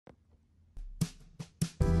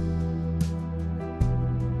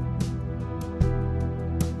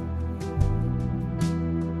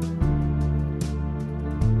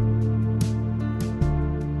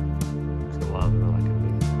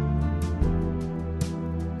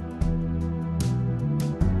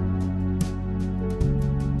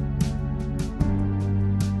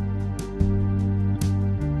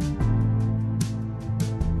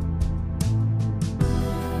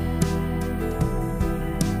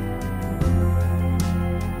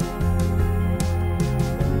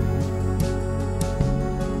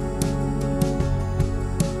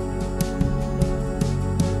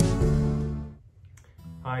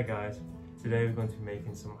Today we're going to be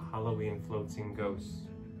making some Halloween floating ghosts.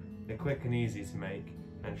 They're quick and easy to make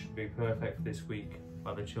and should be perfect for this week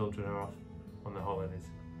while the children are off on the holidays.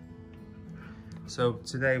 So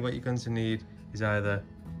today what you're going to need is either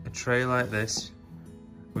a tray like this.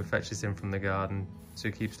 We fetch this in from the garden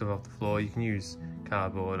to keep stuff off the floor. You can use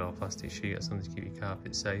cardboard or plastic sheet or something to keep your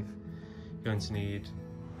carpet safe. You're going to need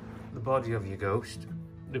the body of your ghost,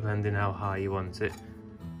 depending how high you want it,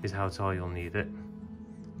 is how tall you'll need it.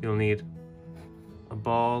 You'll need a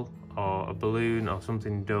ball or a balloon or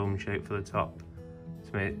something dome shaped for the top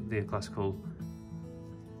to make the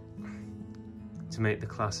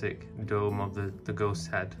classic dome of the ghost's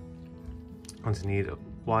head. You're going to need a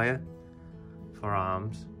wire for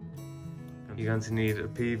arms. You're going to need a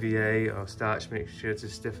PVA or starch mixture to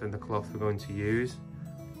stiffen the cloth we're going to use.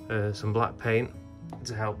 Some black paint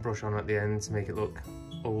to help brush on at the end to make it look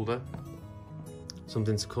older.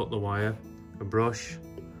 Something to cut the wire, a brush,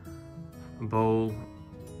 a bowl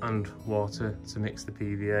and water to mix the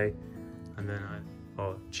PVA, and then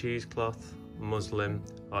or cheesecloth, muslin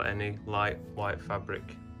or any light white fabric.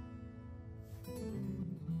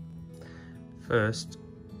 First,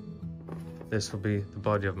 this will be the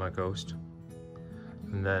body of my ghost,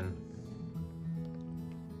 and then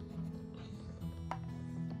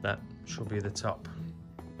that should be the top.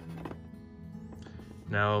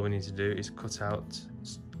 Now all we need to do is cut out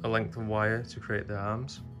a length of wire to create the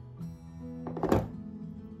arms.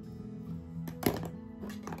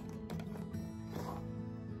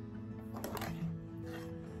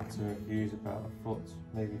 So use about a foot,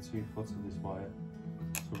 maybe 2 foot of this wire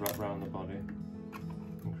to wrap around the body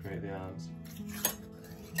and create the arms.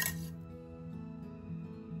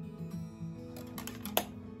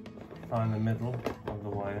 Find the middle of the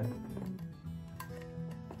wire.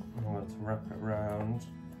 I'm going to wrap it round.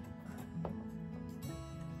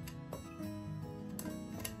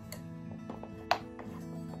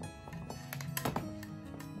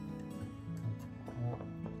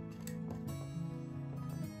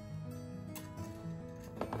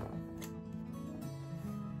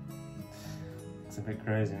 It's a bit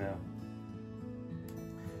crazy now.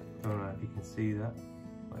 I don't know if you can see that,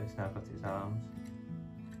 but it's now got its arms.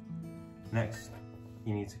 Next,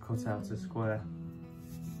 you need to cut out a square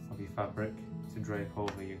of your fabric to drape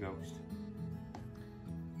over your ghost.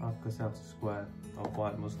 I've cut out a square of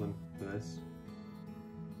white muslin for this.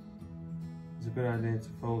 It's a good idea to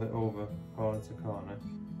fold it over corner to corner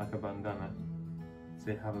like a bandana,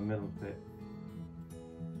 so you have a middle bit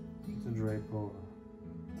to drape over.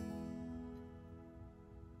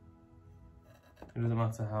 It doesn't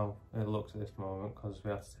matter how it looks at this moment because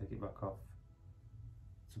we have to take it back off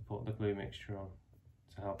to put the glue mixture on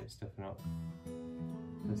to help it stiffen up.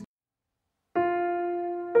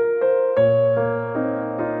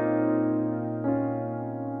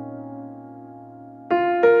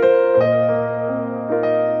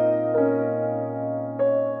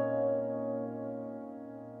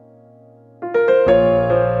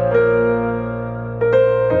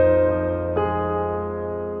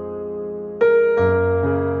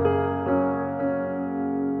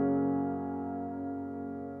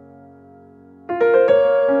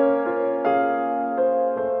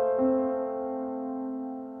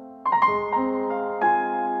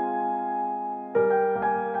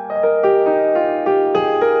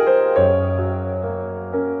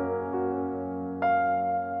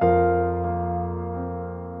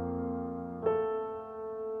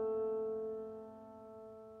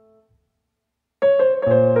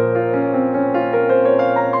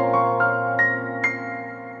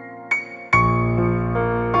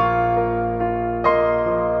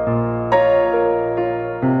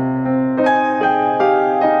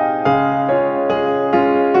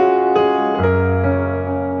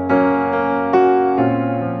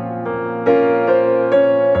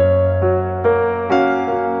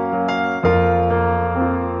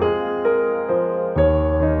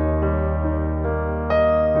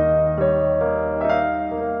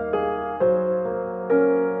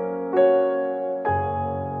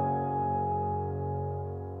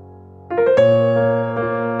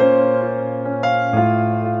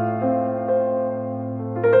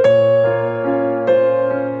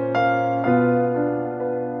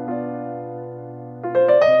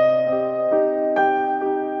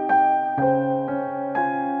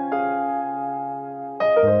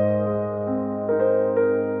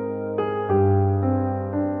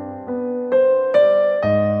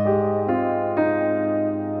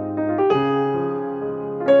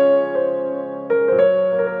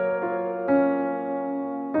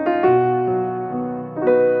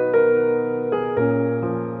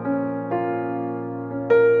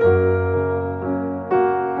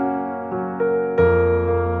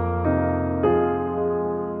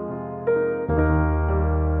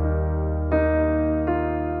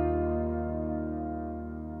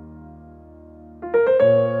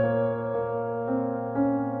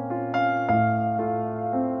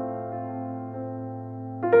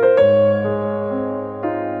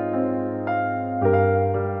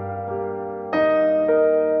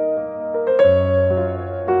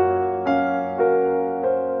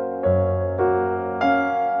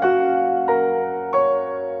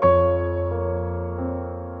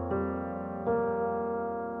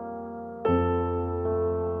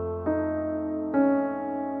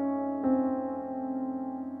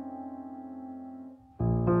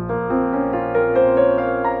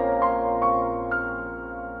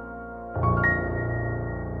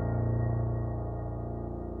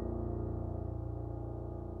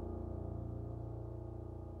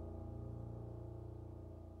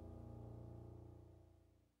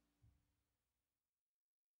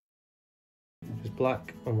 Just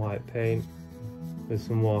black and white paint with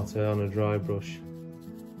some water on a dry brush.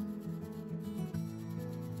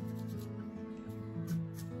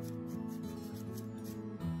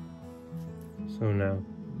 So now,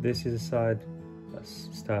 this is the side that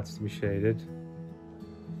starts to be shaded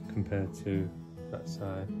compared to that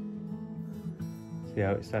side. See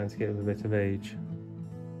how it's starting to get a bit of age.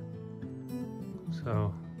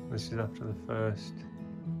 So this is after the first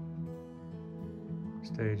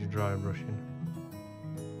stage of dry brushing.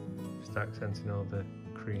 Just accenting all the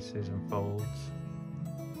creases and folds.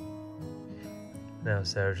 Now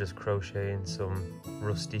Sarah's just crocheting some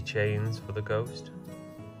rusty chains for the ghost,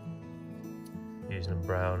 using a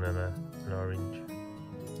brown and an orange.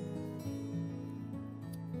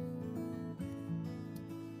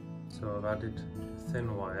 So I've added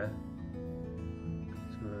thin wire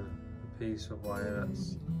to a piece of wire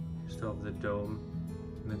that's just over the dome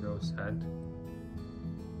in the ghost's head.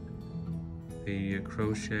 The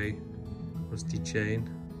crochet rusty chain.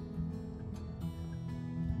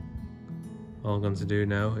 All I'm going to do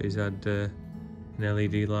now is add an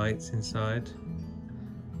LED light inside.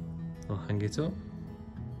 I'll hang it up.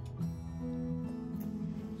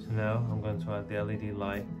 So now I'm going to add the LED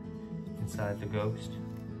light inside the ghost.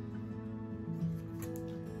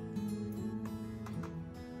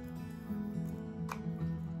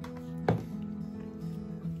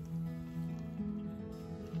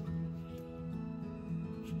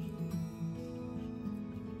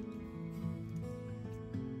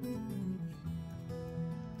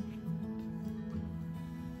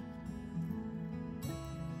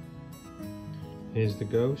 Here's the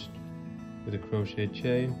ghost with a crochet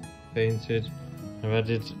chain, painted. I've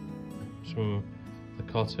added some the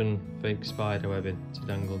cotton fake spider webbing to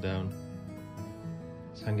dangle down.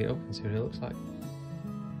 Let's hang it up and see what it looks like.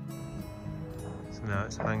 So now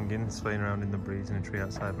it's hanging, swaying around in the breeze in a tree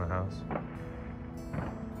outside my house.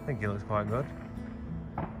 I think it looks quite good.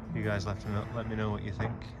 You guys let me know what you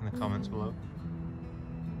think in the comments below.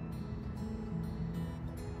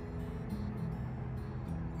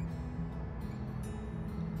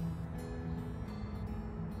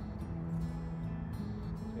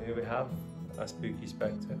 Here we have a spooky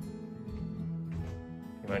spectre.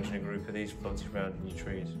 Imagine a group of these floating around in your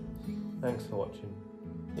trees. Thanks for watching.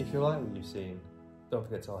 If you like what you've seen, don't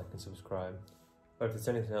forget to like and subscribe. Or if there's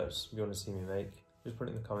anything else you want to see me make, just put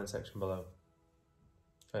it in the comment section below.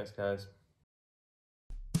 Thanks guys.